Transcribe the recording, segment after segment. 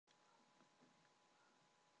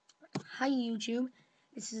Hi YouTube,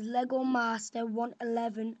 this is Lego Master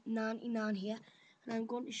 111.99 here, and I'm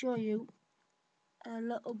going to show you a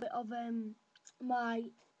little bit of my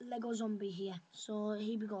Lego zombie here. So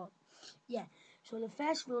here we go. Yeah, so the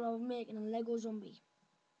first rule of making a Lego zombie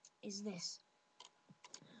is this.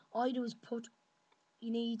 All you do is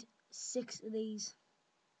you need 6 of these.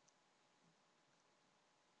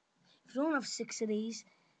 If you don't have 6 of these,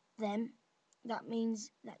 then that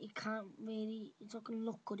means that it's not going to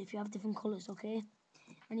look good if you have different colours, okay?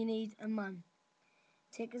 And you need a man.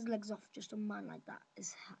 Take his legs off, just a man like that,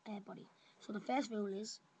 his body. So the first rule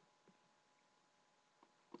is,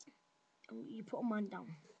 you put a man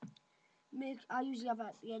down. I usually have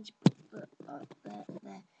at the edge, but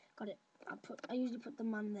there, got it. I usually put the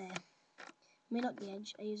man there. Not the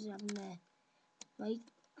edge. I usually have him there, right,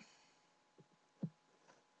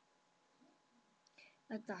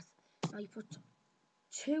 like that. Now you put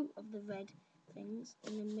 2 of the red things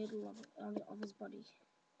in the middle of his body.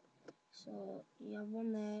 So you have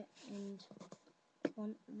one there and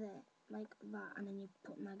one there, like that, and then you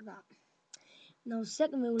put them like that. Now the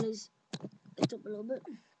second rule is, lift up a little bit,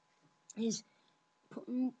 is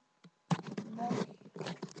putting one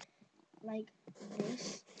like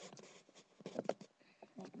this,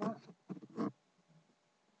 like that,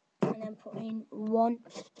 and then putting one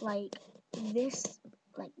like this,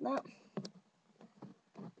 like that,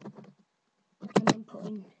 and then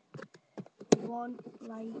putting one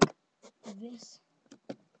like this,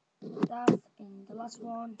 that, and the last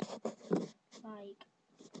one like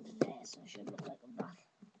there. So it should look like that.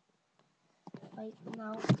 Right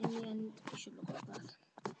now, in the end, it should look like that.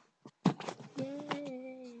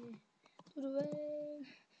 Yay! To the rain,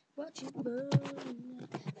 watch it burn. To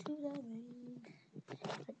the rain,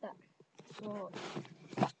 like that. So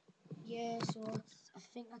yeah, I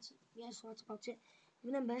think that's about it.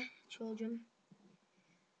 Remember, children,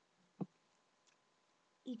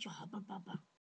 eat your hubba bubba.